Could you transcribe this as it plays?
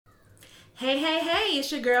Hey,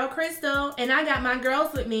 it's your girl Crystal, and I got my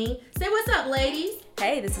girls with me. Say what's up, ladies.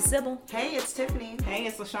 Hey, this is Sybil. Hey, it's Tiffany. Hey,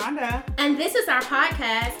 it's LaShonda. And this is our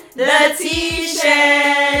podcast, The Tea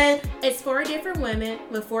Shed. It's 4 different women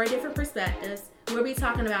with 4 different perspectives. We'll be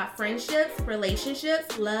talking about friendships,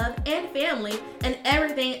 relationships, love, and family, and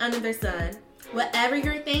everything under the sun. Whatever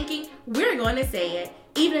you're thinking, we're going to say it,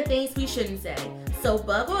 even the things we shouldn't say. So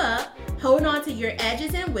buckle up, hold on to your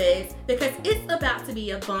edges and wigs, because it's about to be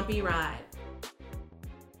a bumpy ride.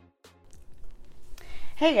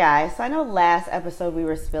 Hey guys, so I know last episode we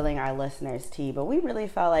were spilling our listeners' tea, but we really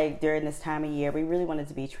felt like during this time of year, we really wanted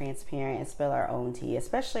to be transparent and spill our own tea,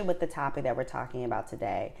 especially with the topic that we're talking about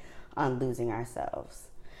today on losing ourselves.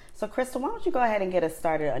 So Crystal, why don't you go ahead and get us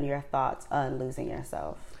started on your thoughts on losing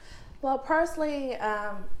yourself? Well, personally,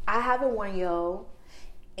 I have a 1-year-old,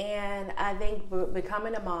 and I think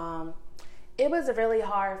becoming a mom, it was really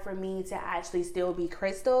hard for me to actually still be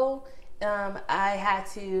Crystal. I had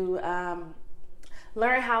to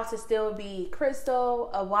learn how to still be Crystal,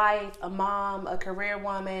 a wife, a mom, a career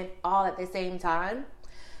woman, all at the same time.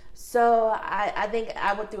 So I think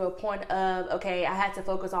I went through a point of, okay, I had to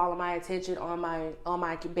focus all of my attention on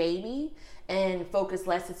my baby and focus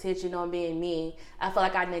less attention on being me. I felt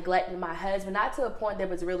like I neglected my husband, not to a point that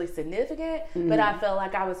was really significant, but I felt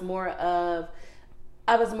like I was more of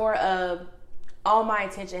all my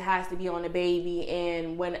attention has to be on the baby,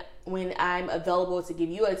 and when I'm available to give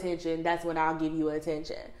you attention, that's when I'll give you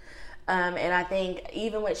attention. And I think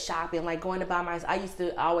even with shopping, like going to buy I used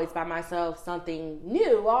to always buy myself something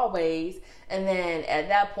new always. And then at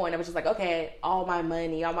that point, I was just like, okay, all my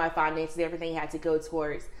money, all my finances, everything had to go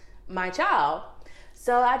towards my child.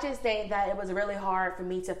 So I just think that it was really hard for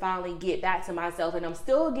me to finally get back to myself. And I'm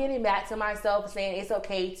still getting back to myself, saying it's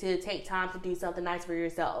okay to take time to do something nice for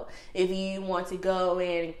yourself. If you want to go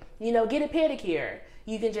and, get a pedicure,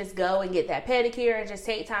 you can just go and get that pedicure and just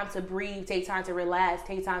take time to breathe, take time to relax,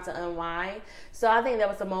 take time to unwind. So I think that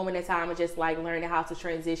was a moment in time of just like learning how to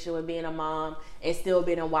transition with being a mom and still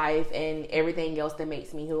being a wife and everything else that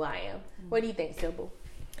makes me who I am. What do you think, Sybil?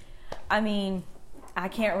 I mean, I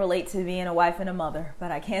can't relate to being a wife and a mother,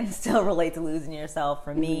 but I can still relate to losing yourself.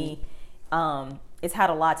 For me, it's had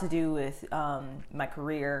a lot to do with my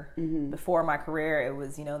career. Before my career, it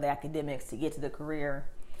was, the academics to get to the career.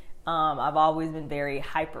 I've always been very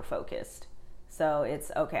hyper-focused. So it's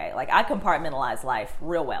okay. Like, I compartmentalize life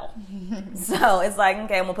real well. So it's like,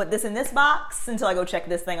 okay, I'm going to put this in this box until I go check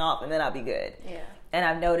this thing off, and then I'll be good. Yeah. And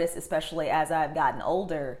I've noticed, especially as I've gotten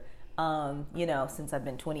older, since I've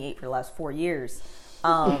been 28 for the last 4 years,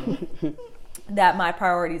 that my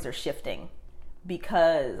priorities are shifting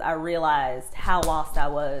because I realized how lost I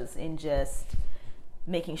was in just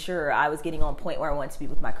making sure I was getting on point where I wanted to be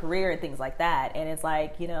with my career and things like that. And it's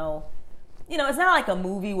like, it's not like a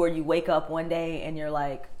movie where you wake up one day and you're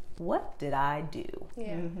like, what did I do?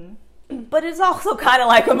 Yeah. But it's also kind of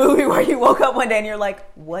like a movie where you woke up one day and you're like,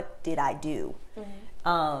 what did I do?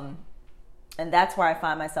 And that's where I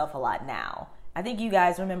find myself a lot now. I think you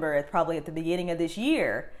guys remember probably at the beginning of this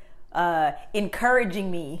year,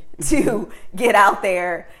 encouraging me to get out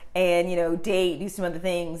there and, date, do some other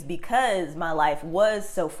things because my life was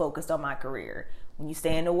so focused on my career. When you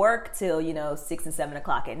stay into work till, 6 and 7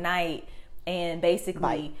 o'clock at night, and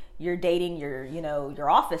basically you're dating your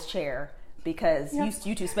office chair because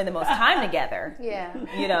you two spend the most time together. Yeah.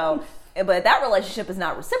 But that relationship is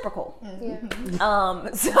not reciprocal.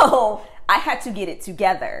 So I had to get it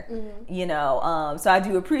together, so I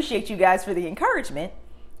do appreciate you guys for the encouragement.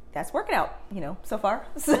 That's working out, so far.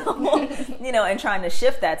 So, and trying to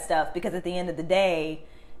shift that stuff because at the end of the day,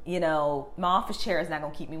 my office chair is not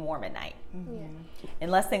going to keep me warm at night.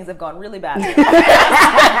 Unless things have gone really bad.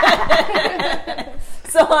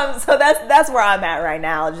 So that's where I'm at right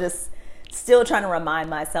now. Just still trying to remind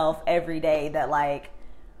myself every day that, like,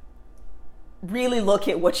 really look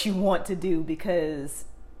at what you want to do, because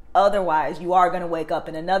otherwise you are going to wake up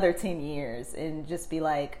in another 10 years and just be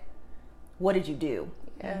like, what did you do?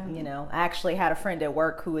 Yeah. I actually had a friend at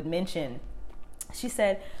work who had mentioned, she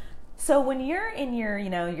said, so when you're in your,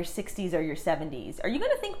 your 60s or your 70s, are you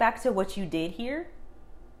going to think back to what you did here?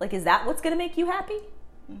 Like, is that what's going to make you happy?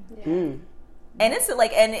 Yeah. And it's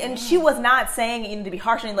like, and she was not saying it to be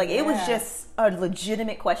harsh, and like, it was just a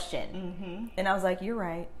legitimate question. And I was like, you're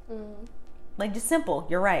right. Like, just simple,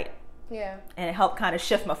 you're right. Yeah. And it helped kind of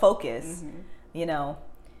shift my focus,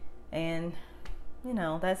 and,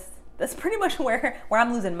 that's pretty much where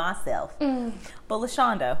I'm losing myself. But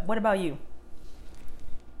LaShonda, what about you?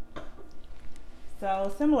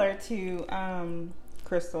 So similar to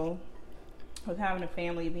Crystal, with having a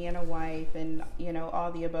family, being a wife, and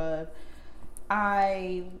all the above,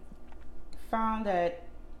 I found that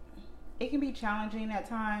it can be challenging at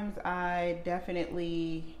times. I've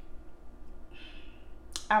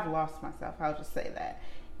lost myself. I'll just say that,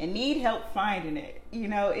 and need help finding it. You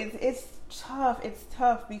know, it's tough. It's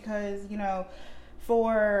tough because, you know,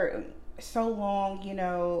 for so long, you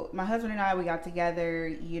know, my husband and I, we got together,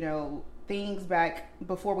 you know, things back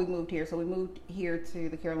before we moved here. So we moved here to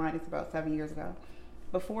the Carolinas about 7 years ago.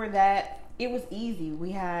 Before that, it was easy.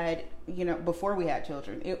 We had, you know, before we had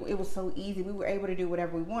children, it was so easy. We were able to do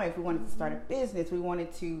whatever we wanted. If we wanted to start a business, we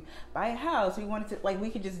wanted to buy a house, we wanted to, like, we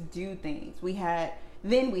could just do things.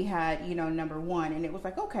 Then we had, you know, number one, and it was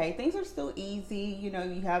like, okay, things are still easy. You know,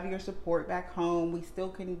 you have your support back home. We still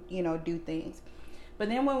can, you know, do things. But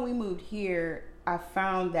then when we moved here, I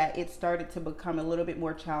found that it started to become a little bit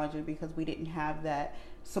more challenging because we didn't have that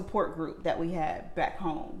support group that we had back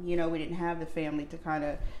home. You know, we didn't have the family to kind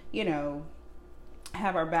of, you know,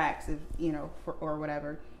 have our backs, if, you know, or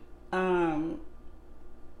whatever. And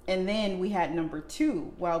then we had number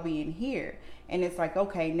two while being here. And it's like,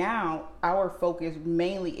 okay, now our focus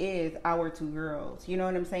mainly is our two girls. You know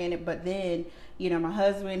what I'm saying? But then, you know, my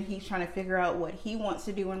husband, he's trying to figure out what he wants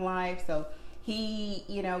to do in life. So he,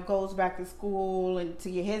 you know, goes back to school and to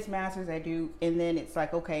get his master's at Duke. And then it's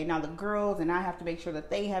like, okay, now the girls, and I have to make sure that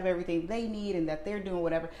they have everything they need and that they're doing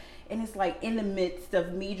whatever. And it's like, in the midst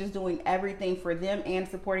of me just doing everything for them and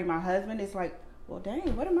supporting my husband, it's like, well,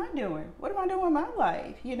 dang, what am I doing? What am I doing with my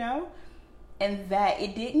life? You know? And that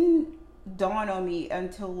it didn't dawn on me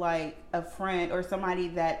until, like, a friend or somebody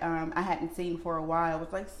that I hadn't seen for a while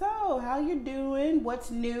was like, so how you doing?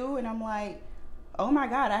 What's new? And I'm like, oh my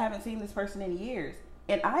God, I haven't seen this person in years.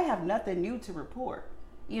 And I have nothing new to report,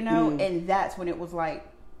 you know? And that's when it was like,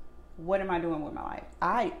 what am I doing with my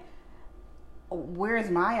life? Where is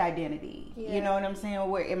my identity? Yeah. You know what I'm saying?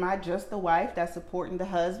 Where am I just the wife that's supporting the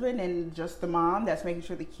husband and just the mom that's making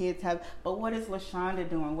sure the kids have, but what is LaShonda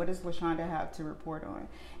doing? What does LaShonda have to report on?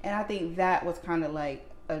 And I think that was kind of like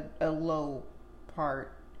a low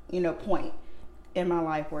part, you know, point in my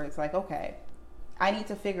life where it's like, okay, I need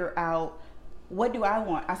to figure out, what do I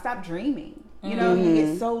want? I stopped dreaming. You know, you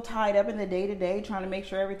get so tied up in the day-to-day trying to make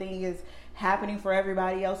sure everything is happening for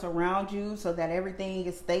everybody else around you so that everything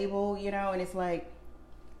is stable, you know, and it's like,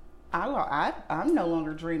 I'm no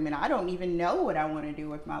longer dreaming. I don't even know what I want to do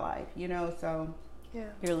with my life, you know, so. Yeah.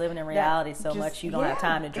 You're living in reality so much you don't have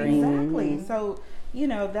time to dream. Exactly. So, you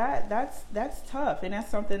know, that's tough. And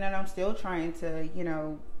that's something that I'm still trying to, you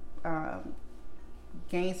know,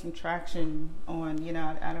 gain some traction on, you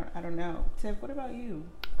know. I don't know. Tiff, what about you?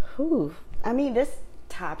 Whew. I mean, this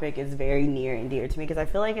topic is very near and dear to me because I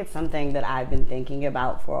feel like it's something that I've been thinking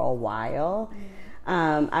about for a while.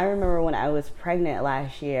 I remember when I was pregnant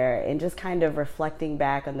last year and just kind of reflecting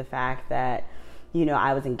back on the fact that, you know,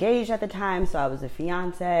 I was engaged at the time, so I was a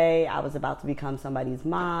fiance. I was about to become somebody's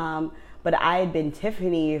mom, but I had been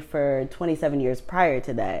Tiffany for 27 years prior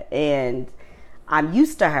to that, and I'm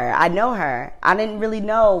used to her. I know her. I didn't really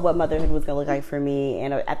know what motherhood was going to look like for me.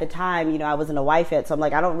 And at the time, you know, I wasn't a wife yet. So I'm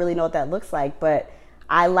like, I don't really know what that looks like. But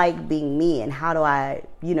I like being me. And how do I,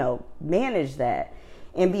 you know, manage that?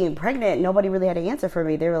 And being pregnant, nobody really had an answer for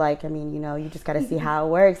me. They were like, I mean, you know, you just got to see how it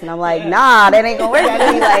works. And I'm like, nah, that ain't going to work.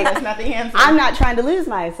 I mean, like, that's not the answer. I'm not trying to lose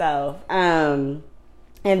myself. And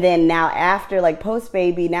then now after, like,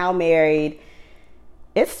 post-baby, now married,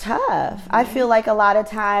 it's tough. I feel like a lot of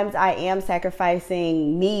times I am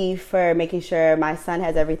sacrificing me for making sure my son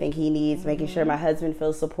has everything he needs, making sure my husband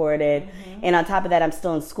feels supported. And on top of that, I'm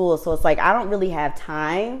still in school. So it's like I don't really have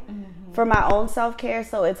time for my own self-care.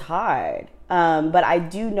 So it's hard. But I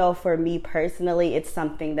do know for me personally, it's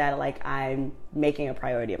something that, like, I'm making a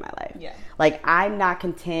priority in my life. Yeah. Like, I'm not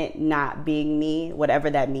content not being me, whatever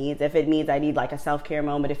that means. If it means I need, like, a self-care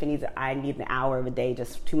moment, if it means I need an hour of a day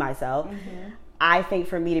just to myself, I think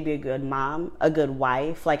for me to be a good mom, a good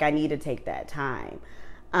wife, like, I need to take that time.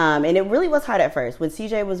 And it really was hard at first. When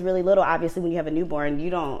CJ was really little, obviously when you have a newborn, you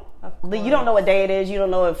don't know what day it is. You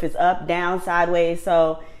don't know if it's up, down, sideways.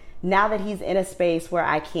 So now that he's in a space where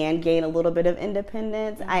I can gain a little bit of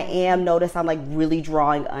independence, I am notice I'm, like, really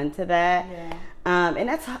drawing onto that. Yeah.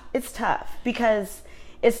 And it's tough because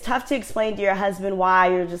it's tough to explain to your husband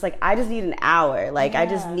why you're just like, I just need an hour. Like, I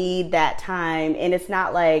just need that time. And it's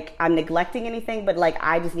not like I'm neglecting anything, but, like,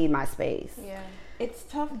 I just need my space. Yeah. It's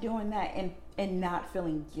tough doing that and not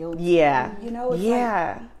feeling guilty. Yeah. You know, it's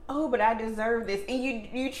like, oh, but I deserve this. And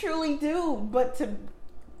you truly do. But to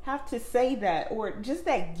have to say that, or just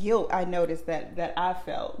that guilt I noticed that I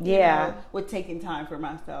felt, with taking time for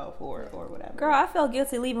myself or whatever. Girl, I felt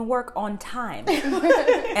guilty leaving work on time.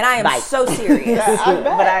 And I am so serious.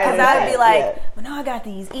 Because I'd be like, well, no, I got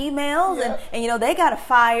these emails and they got a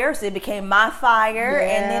fire, so it became my fire.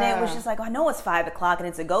 And then it was just like, I know it's 5 o'clock and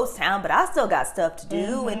it's a ghost town, but I still got stuff to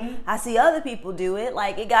do. And I see other people do it.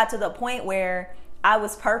 Like, it got to the point where I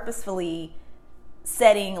was purposefully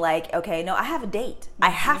setting like, okay, no, I have a date.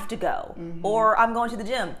 I have to go. Or I'm going to the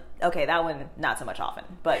gym. Okay, that one, not so much often.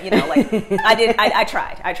 But, like, I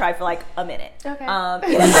tried for like a minute. Okay.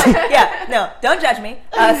 No, don't judge me.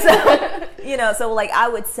 So like I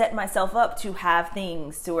would set myself up to have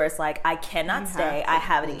things to where it's like, I cannot stay. I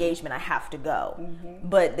have an engagement. I have to go.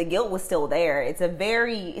 But the guilt was still there. It's a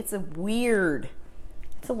weird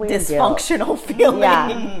dysfunctional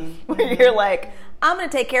feeling where you're like, I'm going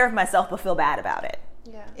to take care of myself but feel bad about it.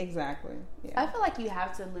 Yeah. Exactly. Yeah. I feel like you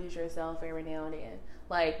have to lose yourself every now and then.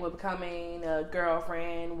 Like with becoming a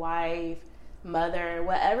girlfriend, wife, mother,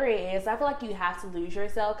 whatever it is. I feel like you have to lose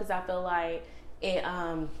yourself because I feel like it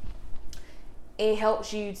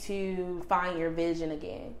helps you to find your vision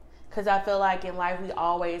again. Because I feel like in life we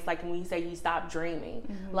always, like when you say you stop dreaming,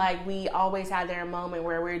 like we always have that moment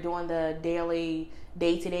where we're doing the daily,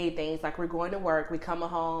 day-to-day things. Like we're going to work, we come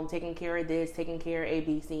home, taking care of this, taking care of A,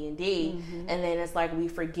 B, C, and D. And then it's like we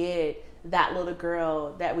forget that little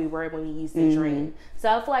girl that we were when we used to dream. So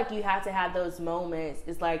I feel like you have to have those moments.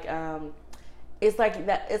 It's like a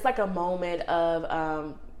moment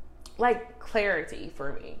of like clarity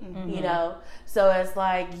for me, So it's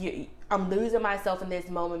like I'm losing myself in this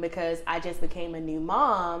moment because I just became a new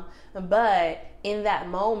mom. But in that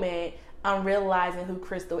moment, I'm realizing who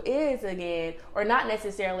Crystal is again, or not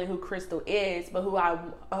necessarily who Crystal is, but who I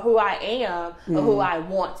am, or who I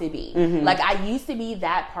want to be. Like I used to be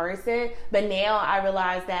that person, but now I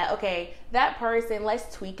realize that, okay, that person,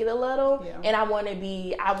 let's tweak it a little, and I want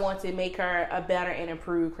to make her a better and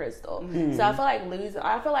improved Crystal. So I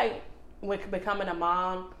feel like with becoming a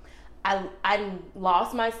mom, I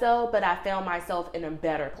lost myself, but I found myself in a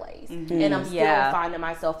better place, and I'm still finding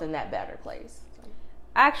myself in that better place.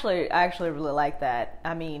 I actually really like that.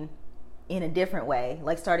 I mean, in a different way,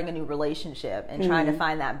 like starting a new relationship and trying to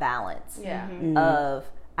find that balance of,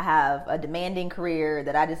 I have a demanding career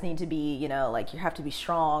that I just need to be, like you have to be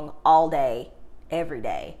strong all day, every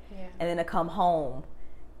day. And then to come home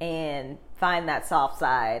and find that soft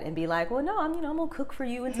side and be like, well, no, I'm gonna cook for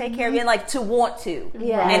you and take care of you, and like to want to,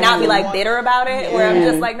 and not be like bitter about it, where I'm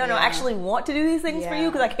just like, no, I actually want to do these things for you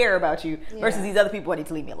because I care about you, versus these other people who need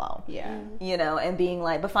to leave me alone. And being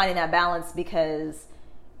like, but finding that balance, because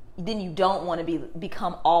then you don't want to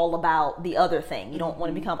become all about the other thing. You don't want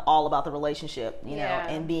to become all about the relationship, you know,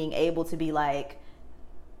 and being able to be like,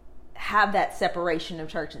 have that separation of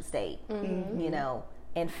church and state, you know,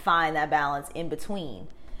 and find that balance in between.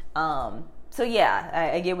 So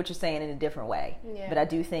I get what you're saying in a different way, but I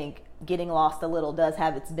do think getting lost a little does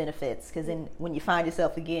have its benefits, because then when you find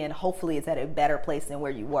yourself again, hopefully it's at a better place than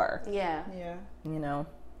where you were. You know,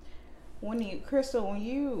 Crystal, when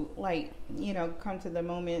you come to the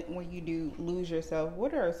moment when you do lose yourself,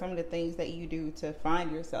 what are some of the things that you do to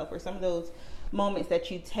find yourself, or some of those moments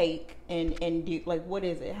that you take and do? Like, what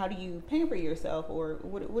is it? How do you pamper yourself, or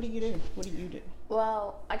what do you do? What do you do?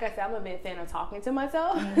 Well, like I said, I'm a big fan of talking to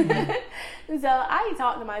myself. So I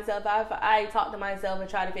talk to myself. I talk to myself and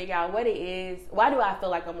try to figure out what it is. Why do I feel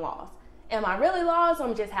like I'm lost? Am I really lost, or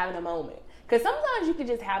I'm just having a moment? Because sometimes you can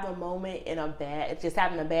just have a moment just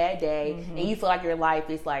having a bad day, and you feel like your life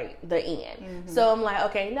is like the end. So I'm like,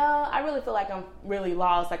 okay, no, I really feel like I'm really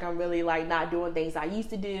lost. Like I'm really like not doing things I used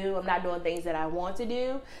to do. I'm not doing things that I want to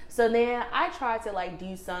do. So then I try to like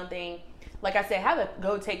do something. Like I said,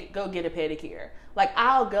 go get a pedicure. Like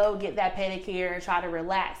I'll go get that pedicure and try to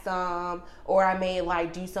relax some, or I may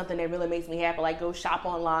like do something that really makes me happy, like go shop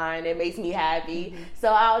online that makes me happy. So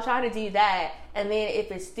I'll try to do that, and then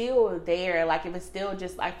if it's still there, like if it's still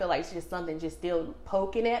just, I feel like it's just something just still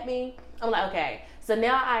poking at me, I'm like, okay, so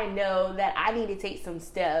now I know that I need to take some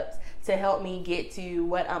steps to help me get to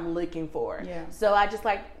what I'm looking for. So I just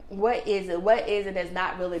like, what is it that's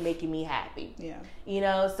not really making me happy? You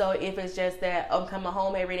know, so if it's just that I'm coming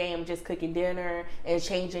home every day, I'm just cooking dinner and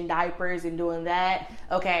changing diapers and doing that,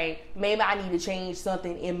 okay, maybe I need to change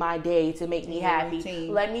something in my day to make me happy.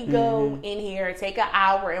 Routine. Let me go in here, take an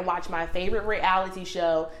hour and watch my favorite reality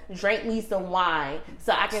show, drink me some wine,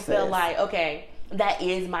 so I can feel like, okay, that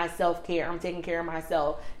is my self-care. I'm taking care of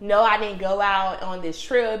myself. No, I didn't go out on this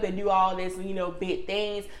trip and do all this, big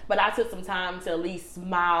things, but I took some time to at least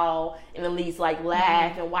smile and at least like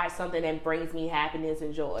laugh and watch something that brings me happiness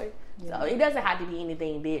and joy. So it doesn't have to be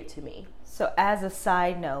anything big to me. So as a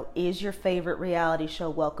side note, is your favorite reality show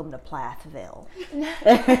Welcome to Plathville?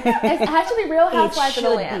 It's actually Real Housewives of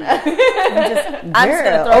Atlanta. I'm just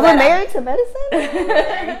gonna throw over that Married to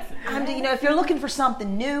Medicine. you know, if you're looking for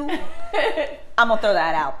something new, I'm gonna throw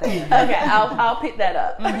that out there. Okay, I'll pick that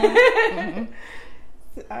up.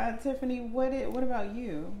 Tiffany, what about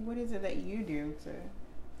you? What is it that you do to?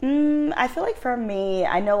 I feel like for me,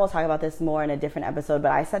 I know we'll talk about this more in a different episode,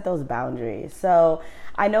 but I set those boundaries. So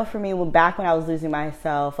I know for me, back when I was losing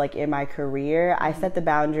myself, like in my career, I set the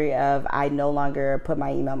boundary of I no longer put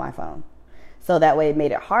my email on my phone. So that way it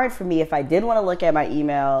made it hard for me if I did want to look at my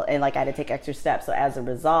email and like I had to take extra steps. So as a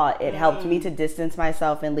result, it helped me to distance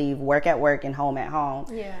myself and leave work at work and home at home.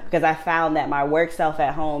 Yeah. Because I found that my work self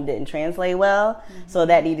at home didn't translate well. So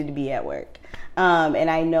that needed to be at work. And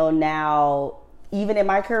I know now, even in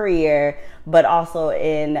my career, but also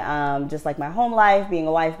in just like my home life, being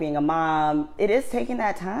a wife, being a mom, it is taking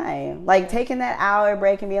that time. Like taking that hour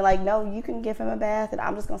break and being like, no, you can give him a bath and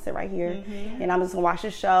I'm just gonna sit right here and I'm just gonna watch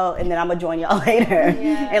the show and then I'm gonna join y'all later.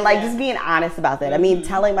 And like just being honest about that. I mean,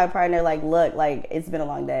 telling my partner like, look, like it's been a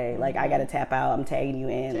long day. Like I gotta tap out, I'm tagging you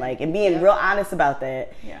in. Like, and being real honest about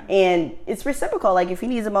that. And it's reciprocal. Like if he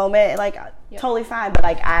needs a moment, like totally fine. But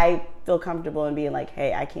like I feel comfortable in being like,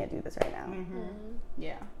 hey, I can't do this right now.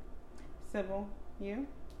 Yeah. Sybil, you?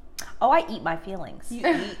 Oh, I eat my feelings. You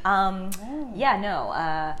eat? Yeah,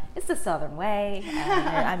 no, it's the Southern way.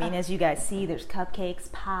 I mean, as you guys see, there's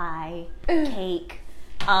cupcakes, pie, cake.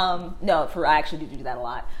 No, I actually do that a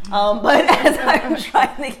lot. But as I'm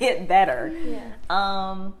trying to get better,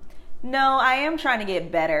 no, I am trying to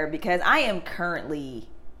get better because I am currently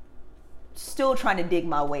still trying to dig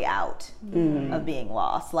my way out of being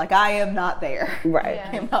lost. Like I am not there. Right.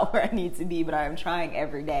 I'm not where I need to be, but I am trying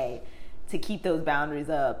every day to keep those boundaries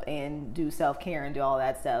up and do self-care and do all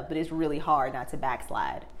that stuff. But it's really hard not to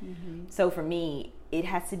backslide. So for me, it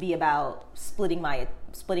has to be about splitting my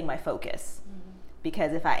focus.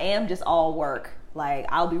 Because if I am just all work, like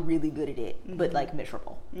I'll be really good at it, but like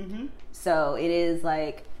miserable. So it is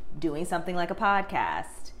like doing something like a podcast,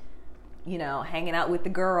 you know, hanging out with the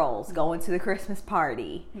girls, going to the Christmas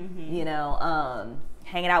party, you know,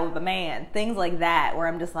 hanging out with a man, things like that, where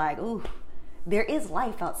I'm just like, ooh, there is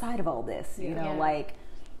life outside of all this, you know, like,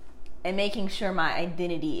 and making sure my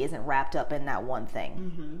identity isn't wrapped up in that one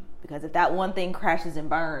thing. Because if that one thing crashes and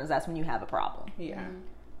burns, that's when you have a problem.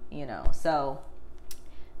 You know, so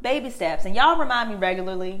baby steps. And y'all remind me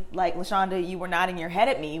regularly, like LaShonda, you were nodding your head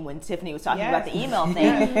at me when Tiffany was talking about the email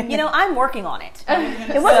thing. You know, I'm working on it.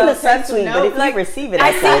 It wasn't a sub-tweet, but if you receive it,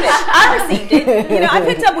 I received it. You know, I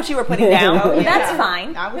picked up what you were putting down. That's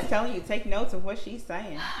fine. I was telling you, take notes of what she's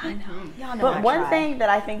saying. I know. Y'all know. But one thing that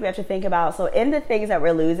I think we have to think about, so in the things that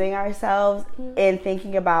we're losing ourselves, in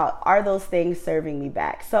thinking about, are those things serving me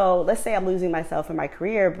back? So let's say I'm losing myself in my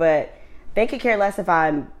career, but they could care less if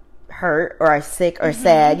I'm hurt or sick or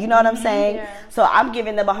sad, you know what I'm saying? So I'm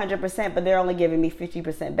giving them 100%, but they're only giving me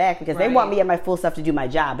 50% back because they want me at my full self to do my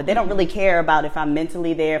job, but they don't really care about if I'm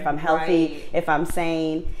mentally there, if I'm healthy, if I'm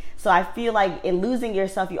sane. So I feel like in losing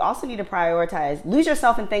yourself, you also need to prioritize, lose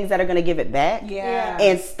yourself in things that are going to give it back,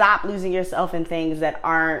 and stop losing yourself in things that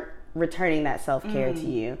aren't returning that self-care to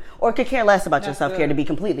you, or could care less about your self-care, to be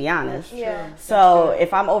completely honest. So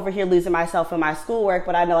if I'm over here losing myself in my schoolwork,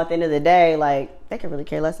 but I know at the end of the day, like, they could really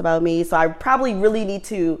care less about me, so I probably really need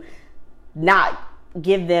to not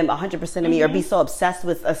give them 100% of me or be so obsessed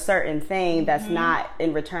with a certain thing that's not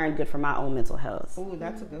in return good for my own mental health. Ooh,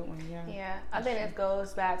 that's a good one. I think it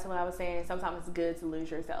goes back to what I was saying. Sometimes it's good to lose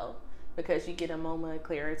yourself because you get a moment of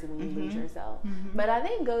clarity when you lose yourself. But I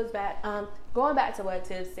think it goes back, going back to what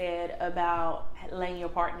Tiff said about letting your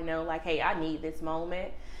partner know, like, hey, I need this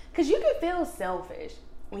moment. Because you can feel selfish.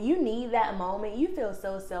 When you need that moment, you feel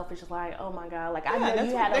so selfish, like, oh my God, like, I know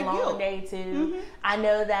you had a long day too. I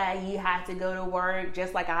know that you had to go to work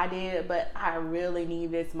just like I did, but I really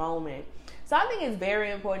need this moment. So I think it's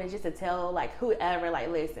very important just to tell, like, whoever, like,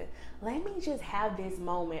 listen, let me just have this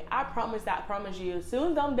moment. I promise you, as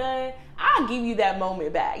soon as I'm done, I'll give you that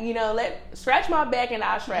moment back. You know, stretch my back and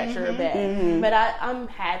I'll stretch her back. But I'm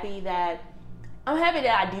happy that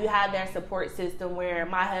I do have that support system where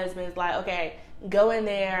my husband's like, okay, go in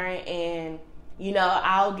there and, you know,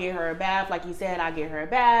 I'll get her a bath. Like you said, I'll get her a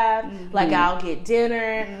bath. Like, I'll get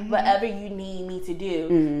dinner, whatever you need me to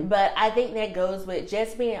do. But I think that goes with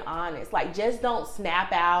just being honest. Like, just don't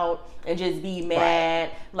snap out and just be mad.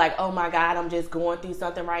 Like, oh my God, I'm just going through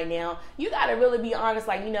something right now. You got to really be honest.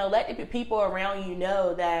 Like, you know, let the people around you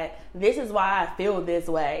know that this is why I feel this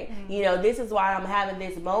way. You know, this is why I'm having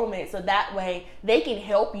this moment. So that way they can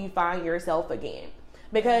help you find yourself again.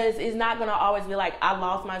 because it's not going to always be like I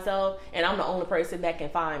lost myself and I'm the only person that can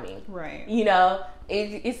find me. Right. You know,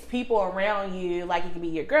 it's people around you, like it can be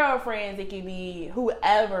your girlfriends, it can be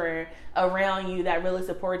whoever around you that really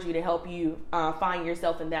support you to help you find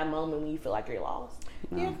yourself in that moment when you feel like you're lost.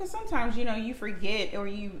 Yeah, because sometimes, you know, you forget or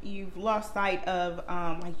you've lost sight of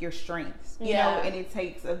like your strengths, you know, and it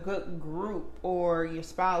takes a good group or your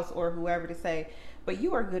spouse or whoever to say, but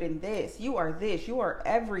you are good in this, you are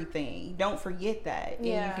everything. Don't forget that. And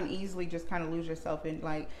you can easily just kind of lose yourself in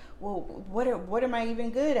like, well, what am I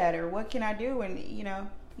even good at, or what can I do? And, you know,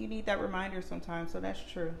 you need that reminder sometimes. So that's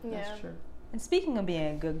true. Yeah. That's true. And speaking of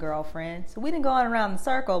being a good girlfriend, so we didn't go on around the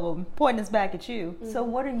circle, but we're pointing this back at you. Mm-hmm. So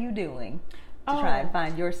what are you doing to try and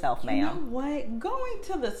find yourself, ma'am? You know what? Going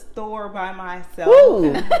to the store by myself,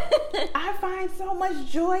 Woo. I find so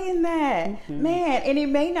much joy in that, man. And it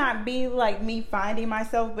may not be like me finding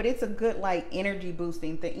myself, but it's a good like energy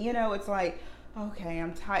boosting thing. You know, it's like, okay,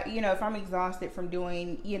 I'm tired. You know, if I'm exhausted from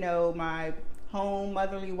doing, you know, my home,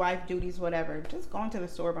 motherly wife duties, whatever, just going to the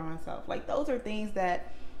store by myself. Like those are things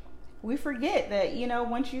that we forget that, you know,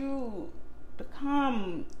 once you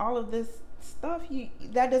become all of this stuff,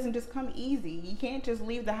 that doesn't just come easy. You can't just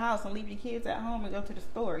leave the house and leave your kids at home and go to the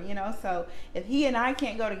store, you know. So if he and I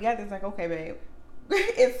can't go together, it's like, okay, babe.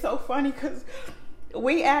 It's so funny because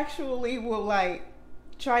we actually will like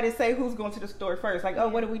try to say who's going to the store first. Like, oh,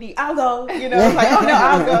 what do we need? I'll go. You know, it's like, oh no,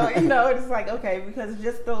 I'll go. You know, it's like, okay, because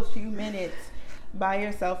just those few minutes by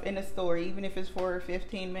yourself in the store, even if it's for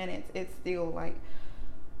 15 minutes, it's still like,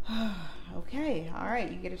 okay, all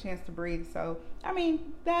right, you get a chance to breathe. So I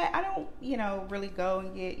mean, that I don't, you know, really go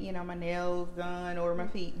and get, you know, my nails done or my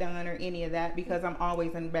feet done or any of that, because I'm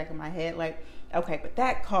always in the back of my head like, okay, but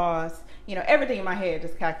that costs, you know, everything in my head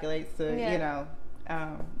just calculates to, you know,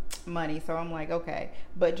 money. So I'm like, okay,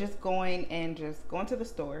 but just going to the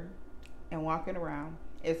store and walking around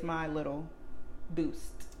is my little boost.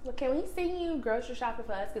 Well, can we see you grocery shopping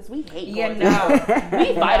for us? Because we hate Yeah, going to the store.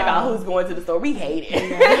 We fight about who's going to the store. We hate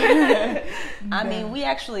it. I mean, we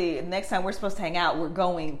actually, next time we're supposed to hang out, we're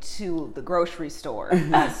going to the grocery store.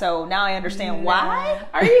 So now I understand why.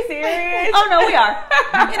 Are you serious? Oh, no, we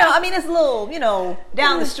are. You know, I mean, it's a little, you know,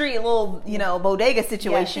 down the street, a little, you know, bodega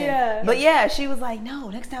situation. Yeah. But yeah, she was like, no,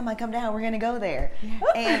 next time I come down, we're going to go there.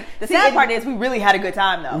 And the sad part is we really had a good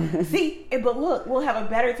time, though. See, but look, we'll have a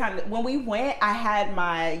better time. When we went, I had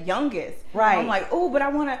my youngest. Right. I'm like, oh, but I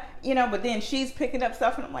want to, you know, but then she's picking up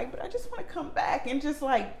stuff and I'm like, but I just want to come back and just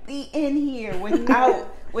like be in here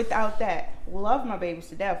without that. Love my babies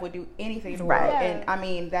to death. Would do anything in the world. Yeah. And I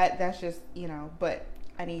mean, that's just, you know, but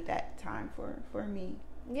I need that time for me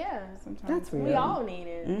Yeah. sometimes. That's real. We all need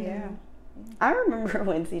it. Mm-hmm. Yeah. I remember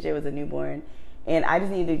when CJ was a newborn and I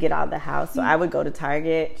just needed to get out of the house. So I would go to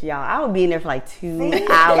Target. Y'all, I would be in there for like 2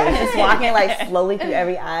 hours just walking like slowly through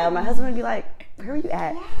every aisle. My husband would be like, where were you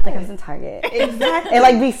at? Like, I was in Target. Exactly. And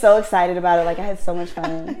like be so excited about it. Like I had so much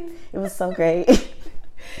fun. It was so great.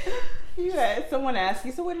 You had someone ask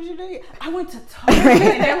you, so what did you do? I went to Target.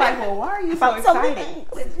 And they're like, well, why are you so excited?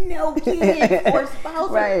 With no kids or spouse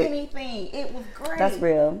or anything. It was great. That's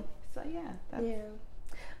real. So yeah. Yeah.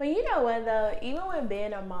 But you know what though? Even when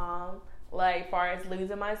being a mom, like far as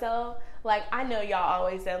losing myself, like I know y'all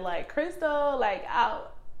always said like, Crystal, like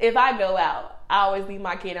if I go out, I always leave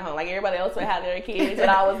my kid at home. Like everybody else would have their kids, but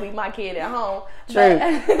I always leave my kid at home. True.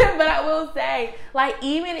 But I will say, like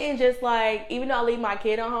even in just like, even though I leave my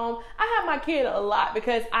kid at home, I have my kid a lot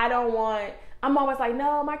because I'm always like,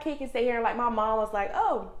 no, my kid can stay here. And like my mom was like,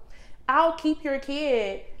 oh, I'll keep your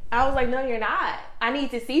kid. I was like, no, you're not. I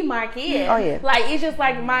need to see my kid. Oh, yeah. Like, it's just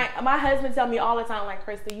like my husband tell me all the time, like,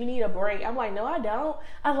 Crystal, you need a break. I'm like, no, I don't.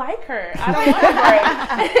 I like her. I don't want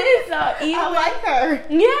a break. So even I like her.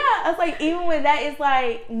 Yeah. I was like, even with that, it's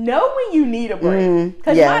like, know when you need a break.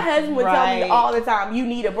 Because my husband would tell me all the time, you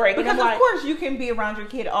need a break. Because and I'm of course you can be around your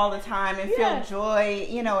kid all the time and feel joy,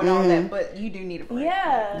 you know, and all that, but you do need a break.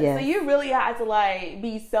 Yeah. Yes. So you really have to like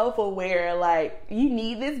be self-aware. Like you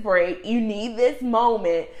need this break. You need this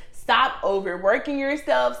moment. Stop overworking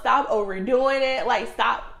yourself. Stop overdoing it. Like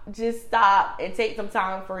just stop and take some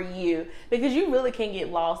time for you, because you really can get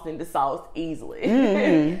lost in the sauce easily.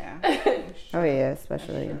 Yeah. Oh yeah,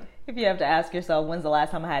 especially. If you have to ask yourself, when's the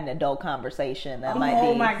last time I had an adult conversation? That my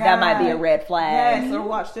God. that might be a red flag. Yes, or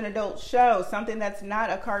watched an adult show, something that's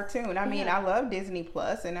not a cartoon. I mean, I love Disney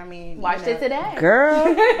Plus, and I mean, Watched it today. Girl,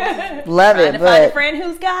 love Trying it, to find a but friend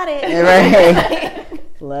who's got it. right.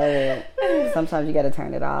 Love it. Sometimes you got to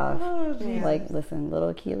turn it off. Oh, Jesus. Like, listen,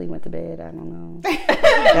 little Keely went to bed. I don't know.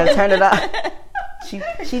 Gotta turn it off.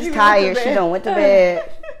 She's tired. She done went to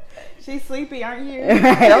bed. She's sleepy, aren't you?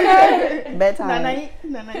 Right, okay. Bedtime.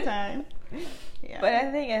 Night time. But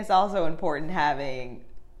I think it's also important having,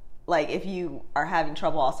 like, if you are having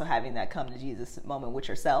trouble, also having that come to Jesus moment with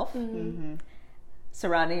yourself.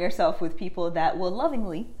 Surrounding yourself with people that will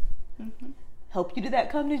lovingly help you to that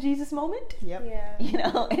come to Jesus moment. Yep. Yeah. You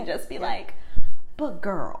know, and just be like, but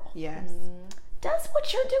girl, Yes. does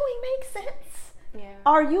what you're doing make sense? Yeah.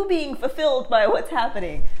 Are you being fulfilled by what's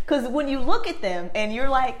happening? Because when you look at them and you're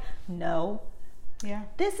like, no, Yeah.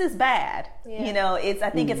 this is bad. Yeah. You know, I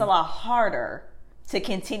think it's a lot harder to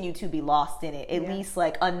continue to be lost in it, at least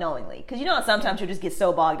like unknowingly. Because you know, sometimes you just get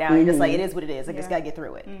so bogged down, you're just like, it is what it is. I just gotta get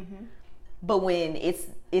through it. But when it's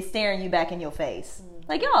staring you back in your face,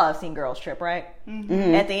 like y'all have seen Girls Trip, right?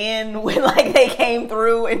 At the end, when like they came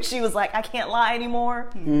through and she was like, I can't lie anymore.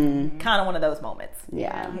 Kind of one of those moments.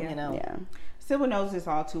 Yeah. You know. Yeah. Sybil knows this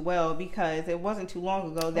all too well because it wasn't too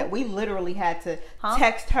long ago that we literally had to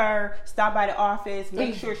text her, stop by the office,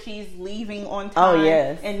 make sure she's leaving on time, Oh,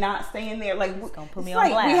 yes. and not staying there. Like, gonna put me it's on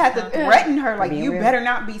like we blast, had to huh? threaten her, like, Being you real. better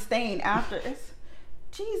not be staying after. It's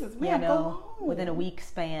Jesus, You man, go know, home. within a week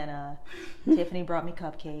span, Tiffany brought me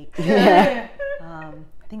cupcakes. I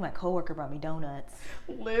think my coworker brought me donuts.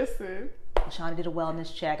 Listen, Shauna did a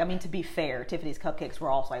wellness check. I mean, to be fair, Tiffany's cupcakes were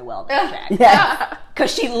also a wellness check. Yeah.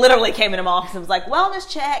 Because she literally came into my office and was like, wellness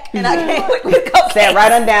check. And I came with cupcakes. Sat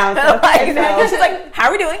right on down. So, Like, so- she's like, how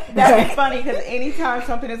are we doing? that's funny because anytime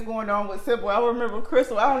something is going on with Sybil, I remember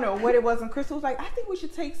Crystal. I don't know what it was, and Crystal was like, "I think we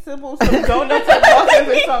should take Sybil some donuts or muffins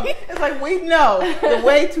or something." It's like we know the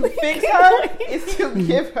way to fix her is to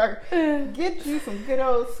get you some good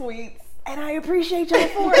old sweets. And I appreciate y'all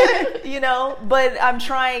for it, you know? But I'm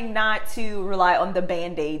trying not to rely on the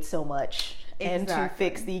Band-Aid so much and to Exactly.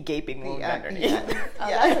 fix the gaping wound Yeah, underneath. yeah. Oh,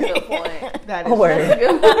 that's a good point. That Oh, is word. That's a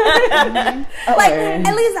good point. Like, word.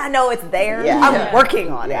 at least I know it's there. Yeah. I'm Yeah.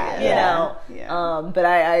 working on Yeah, it, you yeah. know? Yeah. But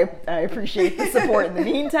I appreciate the support in the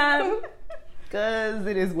meantime, because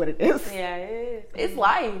it is what it is. Yeah, it is. It's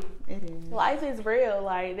life. It is. Life is real.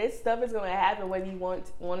 Like, this stuff is gonna happen whether you want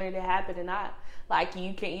it to happen or not. Like,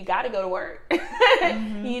 you got to go to work.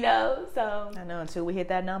 You know, so I know, until we hit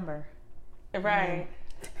that number. right.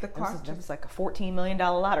 The clock That was like a $14 million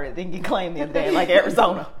lottery thing you claimed the other day, like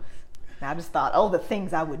Arizona. And I just thought, oh, the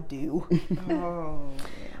things I would do. Oh,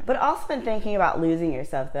 But also been thinking about losing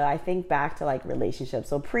yourself though. I think back to like relationships.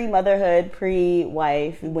 So pre-motherhood,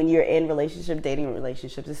 pre-wife, when you're in dating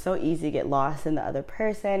relationships, it's so easy to get lost in the other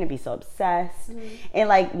person and be so obsessed. And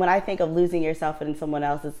like when I think of losing yourself in someone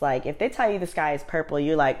else, it's like if they tell you the sky is purple,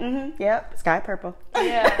 you're like, yep, sky purple.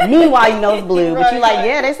 Yeah. Meanwhile, you know it's blue, but you're like, Right.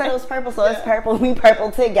 yeah, they said it was purple, so it's purple. We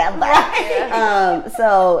purple together.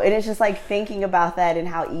 So and it's just like thinking about that and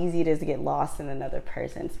how easy it is to get lost in another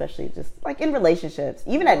person, especially just like in relationships,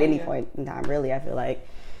 even at any point in time. Really, I feel like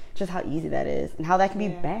just how easy that is and how that can be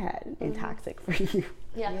bad and toxic for you.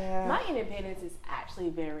 Yeah. Yeah. My independence is actually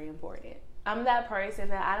very important. I'm that person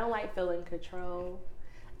that I don't like feeling control.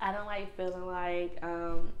 I don't like feeling like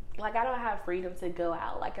I don't have freedom to go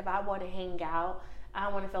out. Like if I want to hang out, I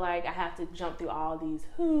don't want to feel like I have to jump through all these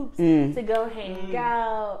hoops to go hang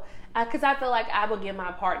out. Because I feel like I will give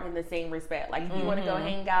my partner the same respect. Like, if you want to go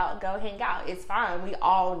hang out. It's fine. We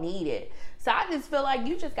all need it. So I just feel like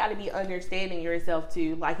you just got to be understanding yourself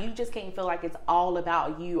too. Like, you just can't feel like it's all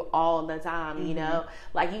about you all the time, you know?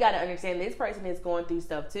 Like, you got to understand this person is going through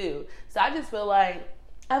stuff too. So I just feel like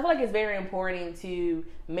it's very important to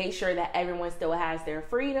make sure that everyone still has their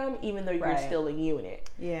freedom, even though you're Right. still a unit.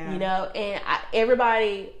 Yeah. You know, and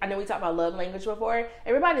I know we talked about love language before.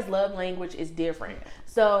 Everybody's love language is different.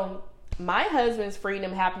 So my husband's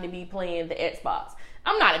freedom happened to be playing the Xbox.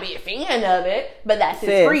 I'm not a big fan of it, but that's his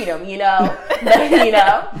Sis. freedom, you know.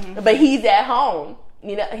 But he's at home.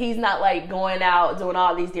 You know, he's not like going out doing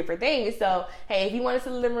all these different things. So, hey, if he wants to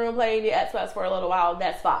sit in the living room playing the Xbox for a little while,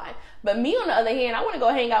 that's fine. But me, on the other hand, I want to go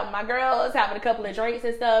hang out with my girls, having a couple of drinks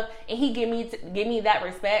and stuff, and he give me that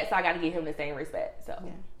respect, so I got to give him the same respect. So,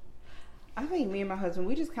 I think me and my husband,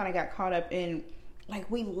 we just kind of got caught up in, like,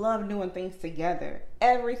 we love doing things together.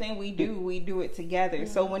 Everything we do it together.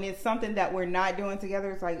 So when it's something that we're not doing together,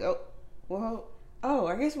 it's like,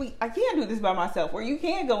 I guess I can't do this by myself, or you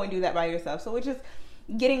can go and do that by yourself. So it's just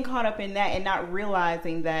getting caught up in that and not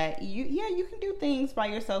realizing that you can do things by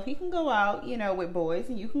yourself. You can go out, with boys,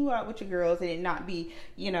 and you can go out with your girls, and it not be,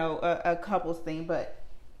 a couples thing, but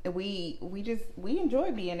we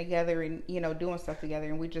enjoy being together and doing stuff together,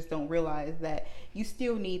 and we just don't realize that you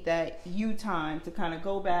still need that you time to kind of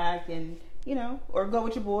go back and or go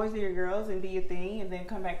with your boys or your girls and do your thing, and then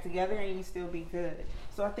come back together and you still be good.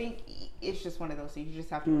 So I think it's just one of those things. You just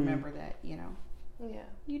have to remember that yeah.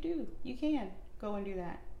 you can go and do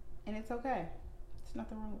that, and it's okay. There's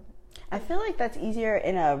nothing wrong with it. I feel like that's easier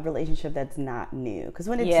in a relationship that's not new. Because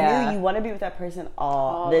when it's Yeah. new, you want to be with that person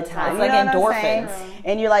all the time. It's You like know what I'm saying? endorphins.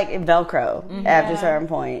 And you're like Velcro after a certain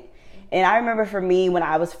point. And I remember for me, when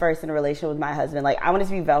I was first in a relationship with my husband, like, I wanted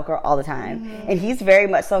to be Velcro all the time. And he's very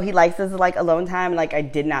much so, he likes this, like, alone time. Like, I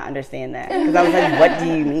did not understand that. Because I was like, what do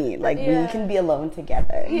you mean? Like, we can be alone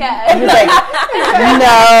together. Yeah. And he was like,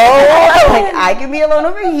 no. Like, I can be alone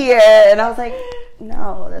over here. And I was like,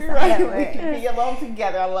 no, that's not how that works. Be alone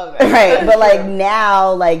together. I love that. Right, but like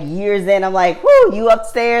now, like years in, I'm like, whoo, you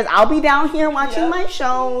upstairs. I'll be down here watching my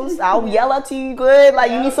shows. I'll yell up to you, good.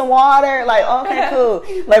 Like, you need some water. Like, okay, cool.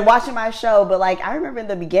 Like, watching my show. But like, I remember in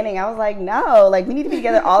the beginning, I was like, no, like, we need to be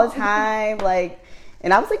together all the time. Like,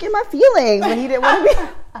 and I was like in my feelings when he didn't want to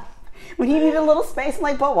be, when he needed a little space. I'm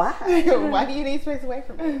like, but why? Why do you need space away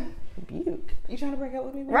from me? You. You trying to break up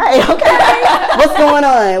with me? Right, okay. What's going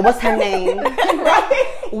on? What's her name?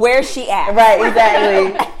 Where's she at? Right,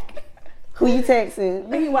 exactly. Who you texting?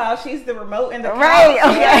 Meanwhile, she's the remote in the car. Right,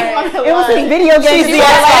 okay. It was his video game. She's the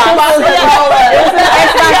Xbox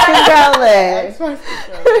Xbox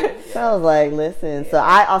controller. So I was like, listen. So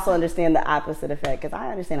I also understand the opposite effect, because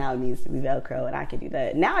I understand how it means to be Velcro, and I can do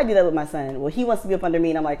that. Now I do that with my son. Well, he wants to be up under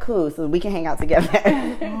me, and I'm like, cool, so we can hang out together.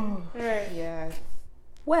 Yeah.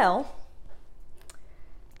 Well,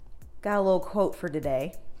 got a little quote for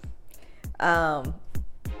today.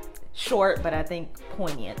 Short, but I think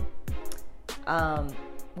poignant.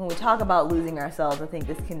 When we talk about losing ourselves, I think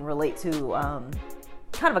this can relate to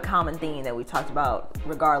kind of a common theme that we talked about,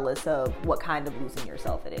 regardless of what kind of losing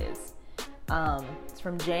yourself it is. It's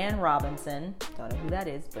from Jan Robinson. Don't know who that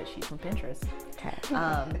is, but she's from Pinterest. Okay.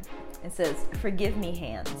 It says, "Forgive me,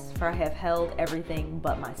 hands, for I have held everything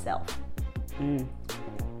but myself."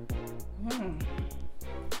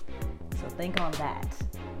 So think on that.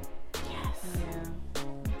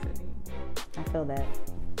 I feel that.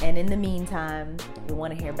 And in the meantime, we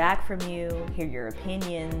want to hear back from you, hear your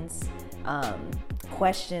opinions,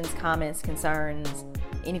 questions, comments, concerns,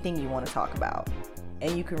 anything you want to talk about.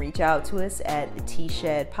 And you can reach out to us at the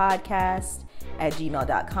T-Shed Podcast at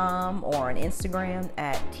gmail.com or on Instagram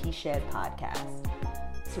at T-Shed Podcast.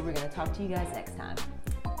 So we're going to talk to you guys next time.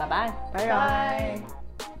 Bye-bye. Bye.